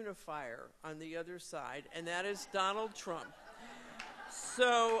great unifier on the other side, and that is Donald Trump.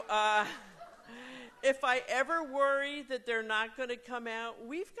 So if I ever worry that they're not going to come out,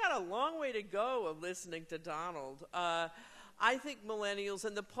 we've got a long way to go of listening to Donald. I think millennials,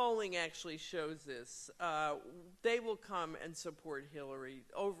 and the polling actually shows this, they will come and support Hillary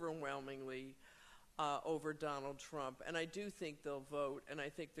overwhelmingly over Donald Trump. And I do think they'll vote, and I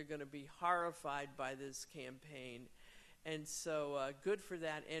think they're going to be horrified by this campaign. And so good for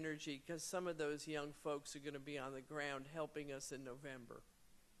that energy, because some of those young folks are going to be on the ground helping us in November.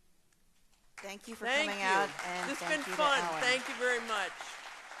 Thank you for coming out. And this has thank been you to fun. Ellen. Thank you very much.